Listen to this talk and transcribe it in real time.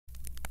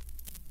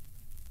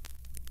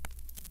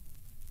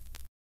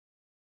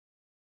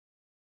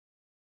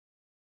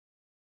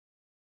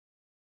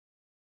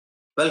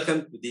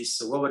Welcome to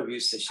this overview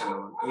session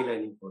on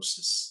e-learning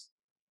courses.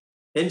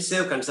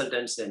 EnSave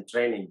Consultants and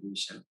Training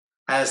Division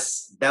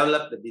has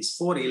developed these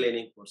 4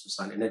 e-learning courses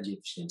on energy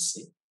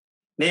efficiency,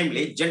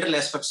 namely general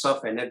aspects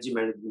of energy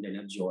management and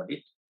energy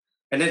audit,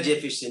 energy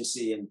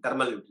efficiency in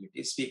thermal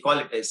utilities. We call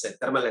it as a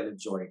thermal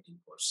energy auditing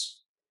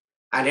course.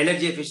 And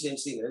energy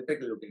efficiency in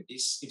electrical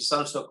utilities, it is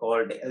also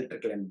called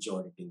electrical energy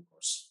auditing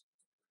course.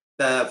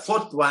 The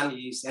 4th one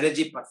is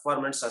energy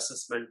performance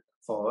assessment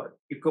for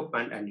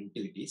equipment and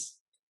utilities.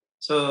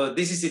 So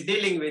this is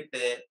dealing with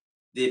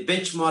the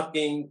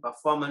benchmarking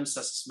performance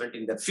assessment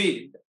in the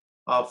field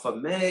of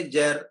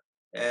major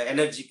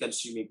energy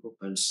consuming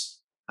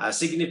equipments,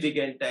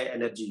 significant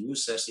energy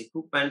users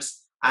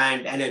equipments,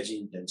 and energy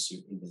intensive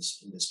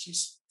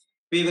industries.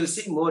 We will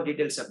see more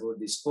details about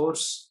this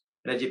course,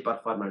 energy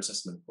performance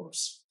assessment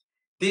course.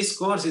 This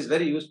course is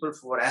very useful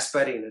for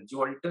aspiring energy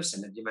auditors,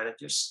 energy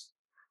managers,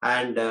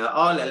 and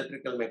all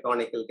electrical,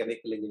 mechanical,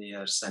 chemical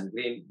engineers, and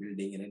green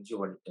building energy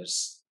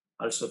auditors,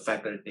 also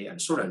faculty and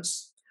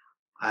students.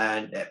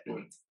 And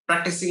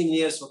practicing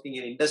engineers working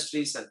in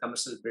industries and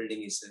commercial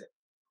building is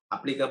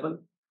applicable.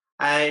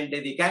 And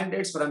the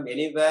candidates from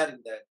anywhere in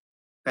the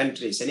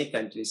countries, any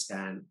countries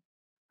can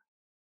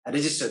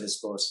register this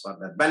course for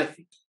their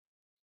benefit.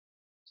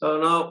 So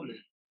now,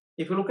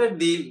 if you look at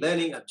the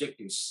learning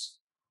objectives,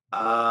 there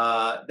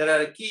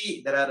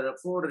are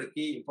 4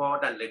 key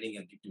important learning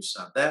objectives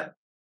are there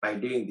by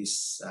doing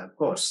this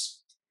course.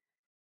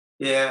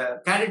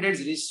 Candidates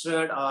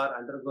registered or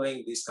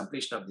undergoing this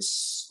completion of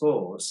this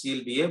course,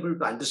 you'll be able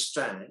to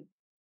understand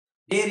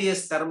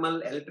various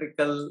thermal,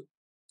 electrical,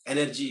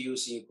 energy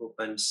using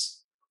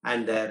equipments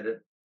and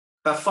their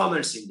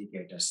performance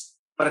indicators.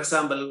 For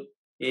example,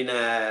 in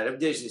a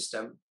refrigeration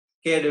system,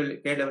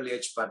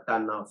 kWh per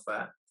ton of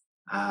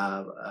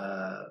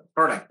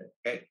product,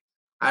 okay?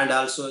 And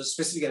also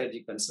specific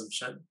energy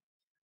consumption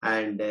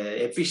and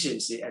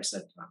efficiency,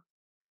 etc.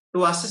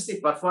 To assess the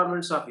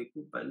performance of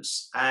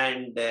equipments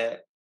and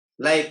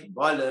like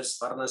boilers,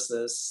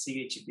 furnaces,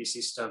 CHP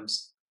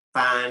systems,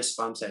 fans,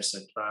 pumps,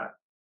 etc.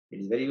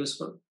 It is very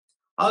useful.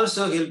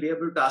 Also, he'll be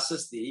able to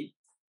assess the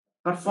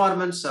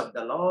performance of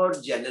the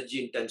large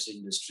energy intensive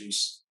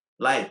industries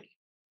like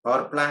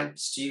power plant,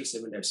 steel,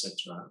 cement,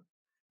 etc.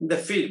 in the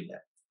field,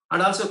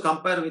 and also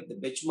compare with the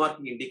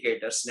benchmarking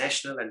indicators,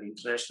 national and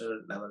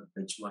international level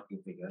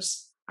benchmarking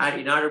figures, and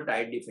in order to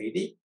identify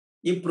the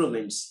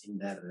improvements in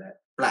their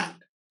plant.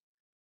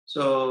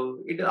 So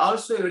it is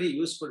also very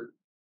useful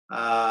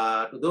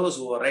to those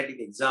who are writing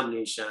the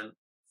examination,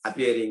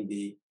 appearing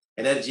the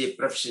energy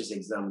proficiency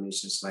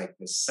examinations like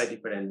the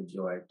certified energy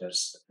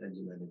auditors,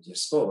 energy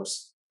managers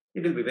course.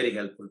 It will be very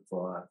helpful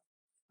for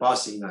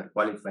passing or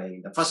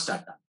qualifying the first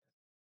attempt.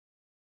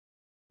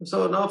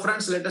 So now,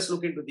 friends, let us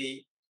look into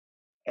the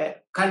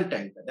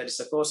content. That is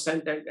the course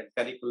content and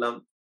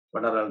curriculum.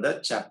 What are all the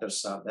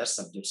chapters are there,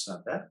 subjects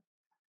are there.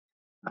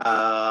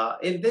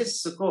 In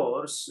this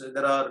course,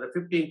 there are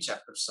 15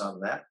 chapters are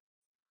there.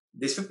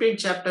 These 15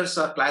 chapters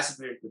are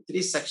classified into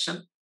 3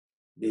 sections.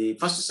 The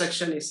first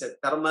section is a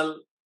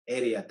thermal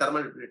area,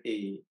 thermal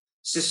utility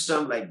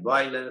system like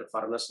boiler,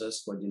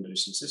 furnaces,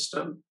 cogeneration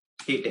system,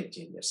 heat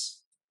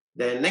exchangers.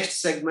 The next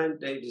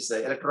segment is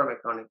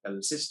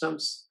electromechanical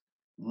systems,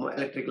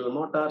 electrical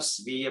motors,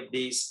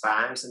 VFDs,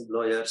 fans and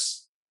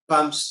blowers,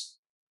 pumps,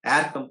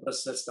 air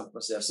compressors,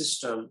 compressor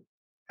system,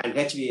 and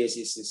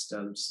HVAC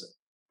systems,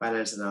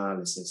 finance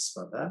analysis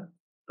for the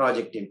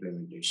project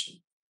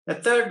implementation. The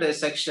third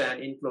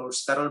section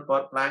includes thermal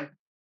power plant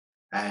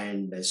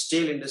and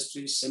steel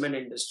industry, cement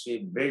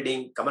industry,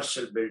 building,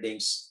 commercial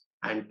buildings,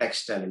 and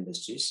textile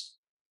industries.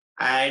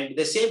 And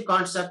the same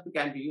concept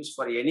can be used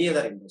for any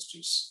other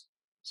industries.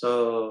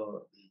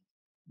 So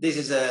this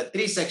is a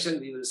 3 sections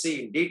we will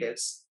see in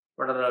details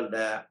what are all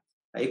the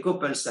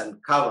equipments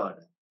and covered.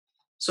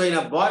 So in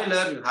a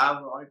boiler, you have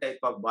all type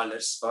of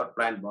boilers, power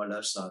plant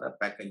boilers or a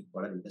package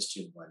boiler,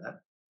 industrial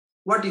boiler.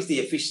 What is the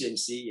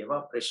efficiency,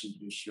 evaporation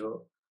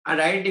ratio, and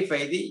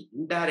identify the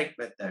indirect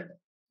method.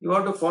 You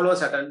want to follow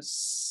certain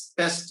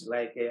tests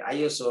like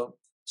ISO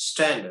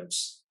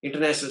standards,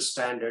 international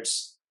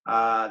standards,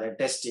 the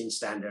testing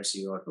standards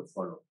you have to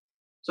follow.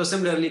 So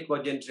similarly,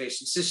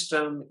 cogeneration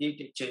system, heat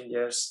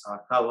exchangers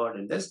are covered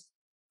in this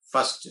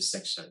first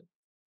section.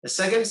 The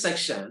second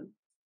section,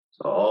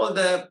 so all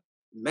the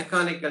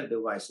mechanical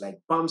device like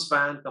pumps,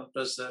 fan,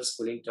 compressors,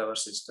 cooling tower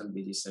system,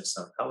 BG sets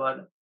are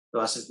covered to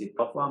assess the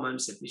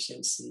performance,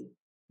 efficiency,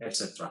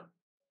 etc.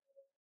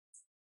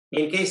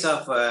 In case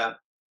of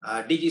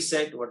DG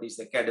set, what is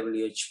the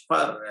kWh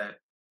per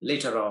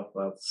liter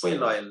of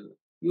fuel oil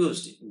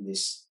used in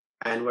this,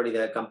 and what is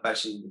the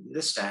comparison with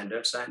the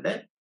standards and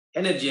the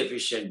energy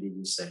efficient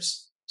DG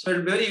sets. So it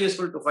will be very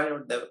useful to find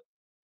out the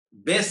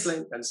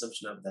baseline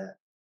consumption of the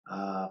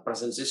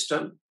present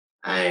system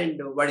and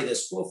what is the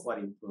scope for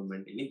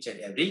improvement in each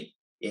and every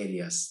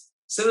areas.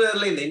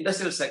 Similarly, in the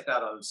industrial sector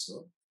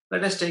also,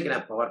 let us take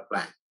a power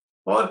plant.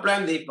 Power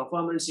plant, the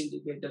performance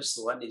indicators,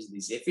 one is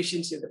this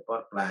efficiency of the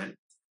power plant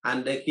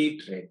and the heat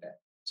rate.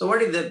 So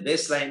what is the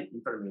baseline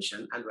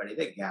information and what is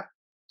the gap?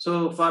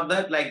 So for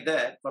that, like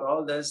that, for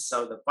all this,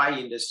 so the 5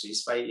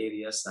 industries, 5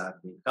 areas are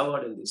being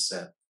covered in this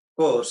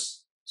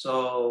course.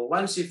 So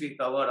once if you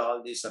cover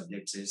all these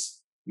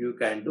subjects, you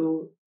can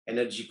do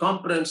energy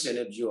comprehensive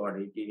energy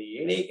audit in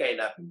any kind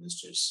of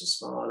industries,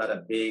 small or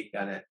a big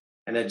and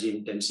energy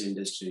intensive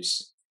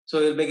industries. So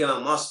you'll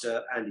become a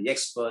master and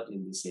expert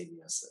in these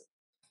areas.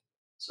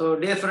 So,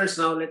 dear friends,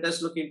 now let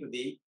us look into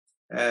the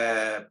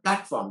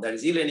platform, that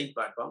is e-learning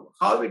platform,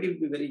 how it will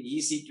be very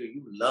easy to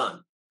you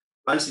learn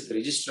once it's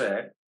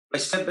registered, by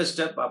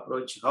step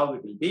approach, how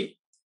it will be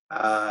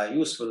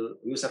useful,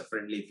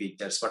 user-friendly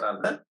features. What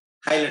are the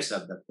highlights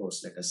of the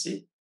course? Let us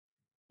see.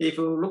 If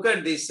you look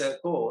at this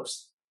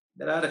course,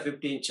 there are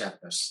 15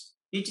 chapters.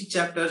 Each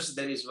chapters,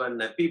 there is one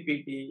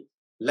PPT,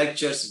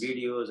 lectures,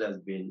 videos has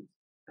been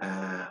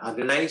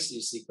organized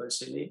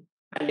sequentially.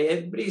 And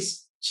every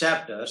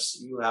chapters,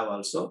 you have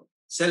also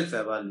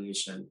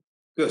self-evaluation,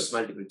 quiz,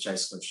 multiple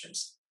choice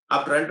questions.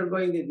 After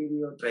undergoing the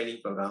video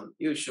training program,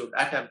 you should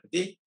attempt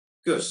the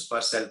quiz for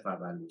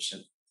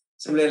self-evaluation.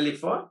 Similarly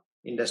for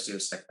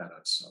industrial sector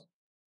also.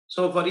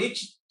 So for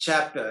each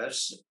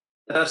chapters,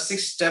 there are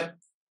 6-step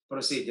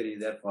procedure is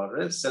there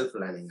for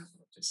self-learning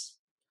approaches.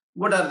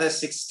 What are the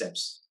 6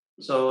 steps?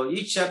 So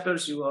each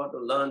chapters you have to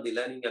learn the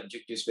learning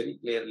objectives very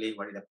clearly.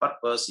 What is the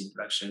purpose,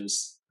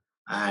 introductions,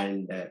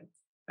 and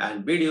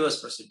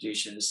videos,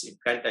 presentations. It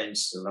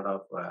contains a lot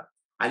of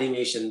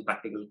animation,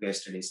 practical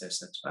case studies,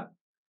 etc.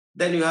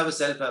 Then you have a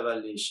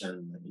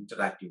self-evaluation,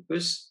 interactive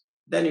quiz.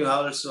 Then you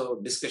have also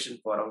discussion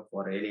forum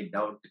for any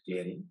doubt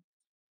clearing.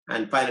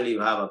 And finally, you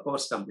have a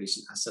course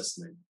completion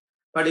assessment.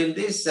 But in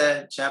this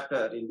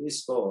chapter, in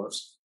this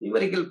course,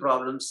 numerical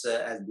problems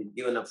has been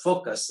given a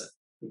focus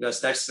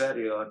because that's where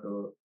you have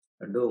to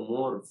do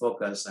more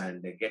focus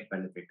and get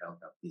benefit out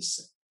of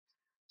this.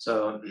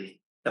 So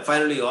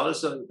finally,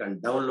 also you can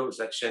download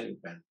section, you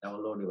can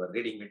download your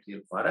reading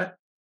material for a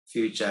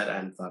future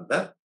and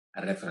further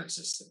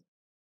references.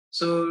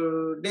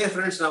 So, dear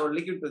friends, now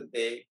look into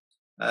the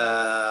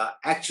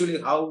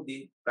actually how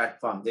the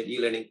platform, the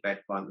e-learning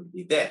platform will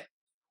be there.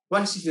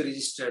 Once if you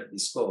register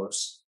this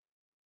course,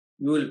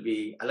 you will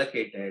be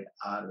allocated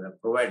or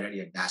provided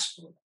a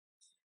dashboard.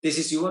 This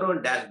is your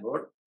own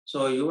dashboard.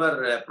 So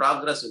your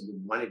progress will be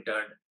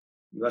monitored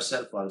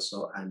yourself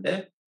also and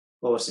the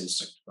course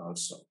instructor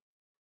also.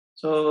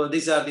 So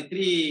these are the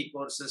 3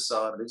 courses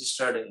are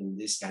registered in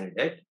this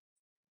candidate.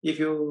 If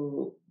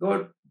you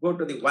go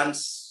to the one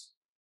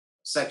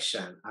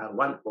section or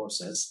one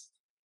courses,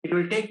 it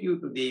will take you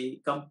to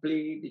the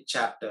complete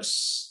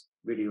chapters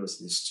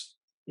videos list.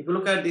 If you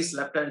look at this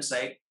left-hand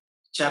side,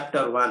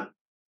 chapter 1,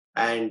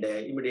 and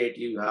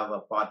immediately you have a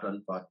part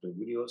 1, part 2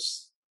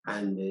 videos,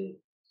 and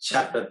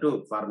chapter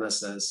 2,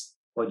 furnaces,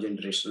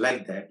 cogeneration,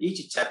 like that.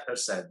 Each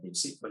chapters have been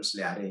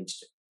sequentially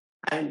arranged,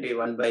 and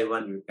one by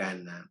one you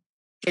can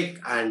click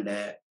and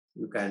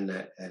you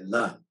can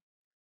learn.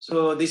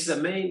 So this is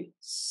a main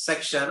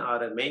section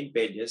or a main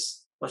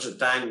pages. Most of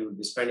the time you will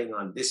be spending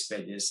on these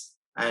pages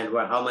and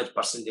how much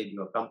percentage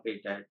you have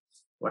completed,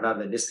 what are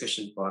the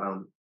discussion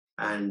forum,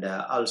 and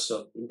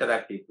also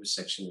interactive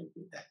section will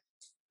be there.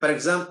 For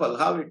example,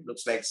 how it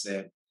looks like,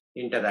 say,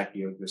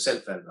 interactive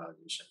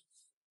self-evaluation.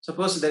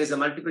 Suppose there is a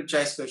multiple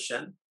choice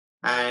question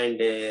and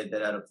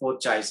there are 4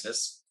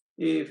 choices.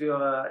 If you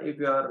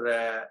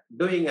are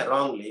doing it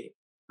wrongly,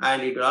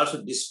 and it will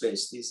also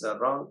displays this is a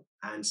wrong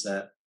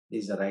answer,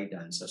 this is the right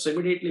answer. So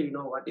immediately you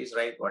know what is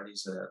right, what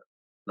is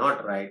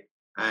not right,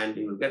 and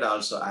you will get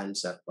also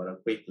answer for a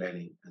quick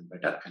learning and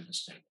better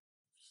understanding.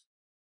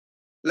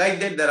 Like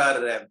that, there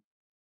are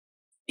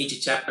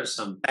each chapter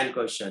some 10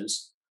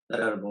 questions.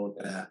 There are about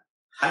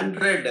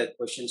 100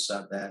 questions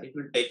are there. It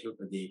will take you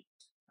to the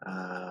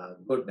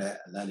good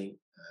learning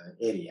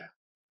area.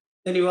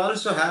 Then you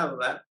also have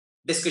a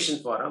discussion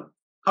forum,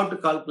 how to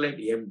calculate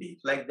MD.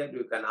 Like that,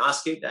 you can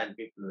ask it and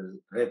people will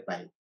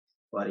reply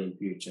for in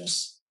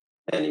futures.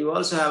 And you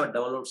also have a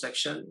download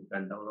section. You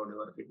can download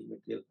your reading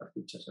material for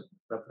future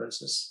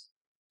preferences.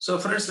 So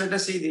friends, let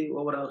us see the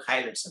overall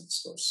highlights of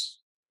this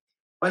course.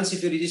 Once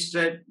if you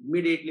registered,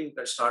 immediately you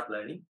can start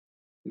learning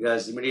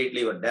because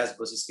immediately your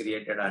dashboard is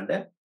created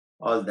and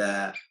all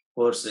the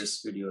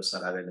courses videos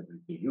are available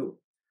to you.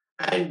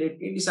 And it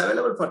is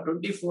available for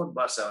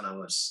 24/7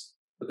 hours.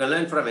 You can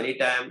learn from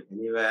anytime,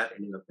 anywhere,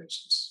 any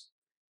locations.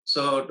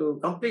 So to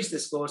complete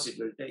this course, it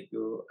will take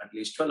you at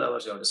least 12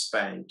 hours you have to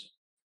spend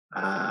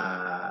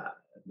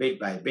bit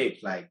by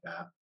bit, like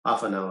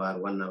half an hour,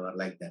 1 hour,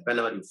 like that.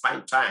 Whenever you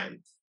find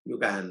time, you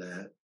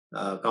can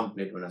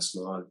complete one of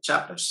small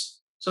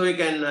chapters. So you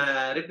can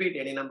repeat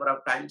any number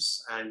of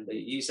times and the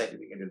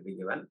e-certificate will be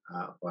given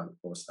for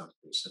course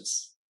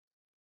completions.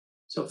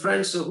 So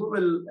friends, who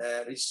will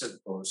register the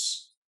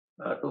course?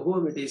 To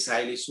whom it is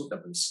highly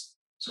suitable.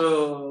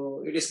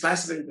 So it is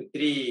classified into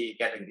 3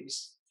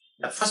 categories.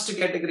 The first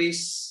category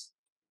is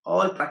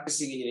all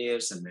practicing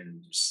engineers and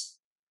managers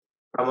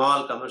from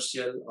all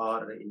commercial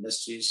or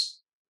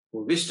industries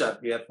who wish to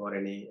appear for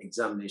any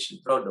examination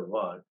throughout the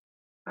world.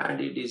 And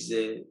it is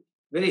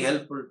very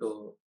helpful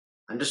to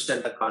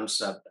understand the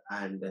concept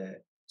and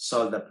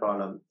solve the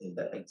problem in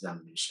the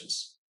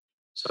examinations.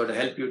 So to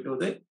help you to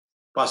the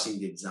passing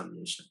the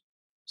examination.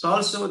 So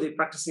also the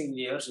practicing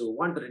engineers who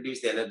want to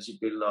reduce the energy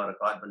bill or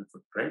carbon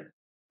footprint,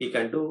 he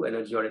can do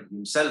energy audit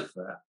himself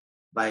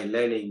by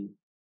learning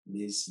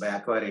this, by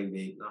acquiring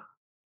the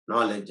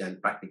knowledge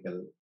and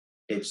practical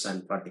tips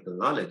and practical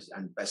knowledge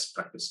and best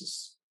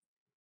practices.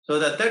 So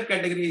the third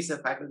category is the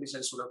faculties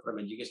and students from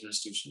educational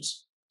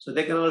institutions. So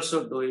they can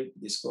also do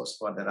this course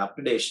for their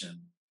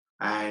upgradation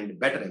and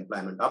better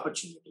employment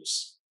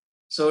opportunities.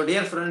 So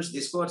dear friends,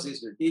 this course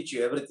will teach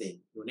you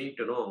everything you need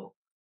to know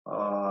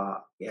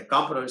a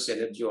comprehensive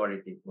energy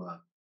auditing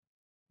work,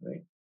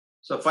 right?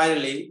 So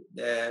finally,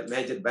 the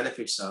major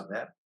benefits are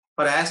there.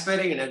 For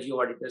aspiring energy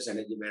auditors,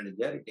 energy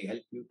manager, it will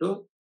help you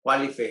to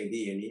qualify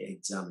the any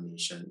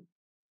examination.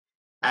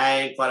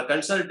 And for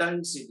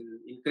consultants, it will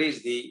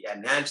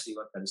enhance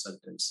your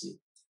consultancy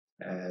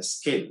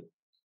skill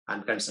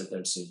and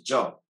consultancy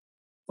job.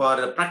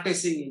 For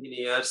practicing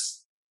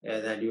engineers,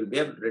 then you will be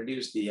able to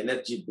reduce the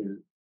energy bill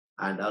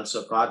and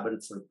also carbon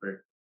footprint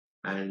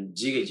and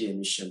GHG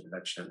emission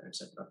reduction,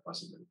 etc.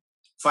 possible.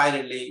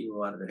 Finally,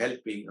 you are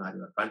helping or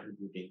you are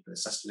contributing to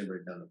sustainable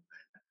development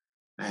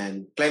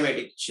and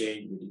climatic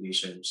change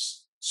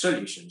mitigations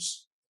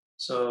solutions.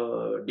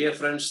 So, dear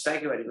friends,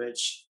 thank you very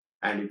much.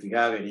 And if you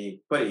have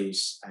any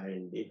queries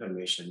and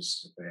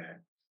informations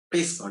required,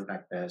 please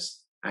contact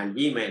us and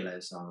email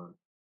us on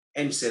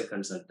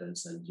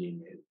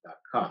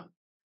ensaveconsultants@gmail.com.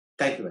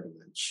 Thank you very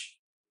much.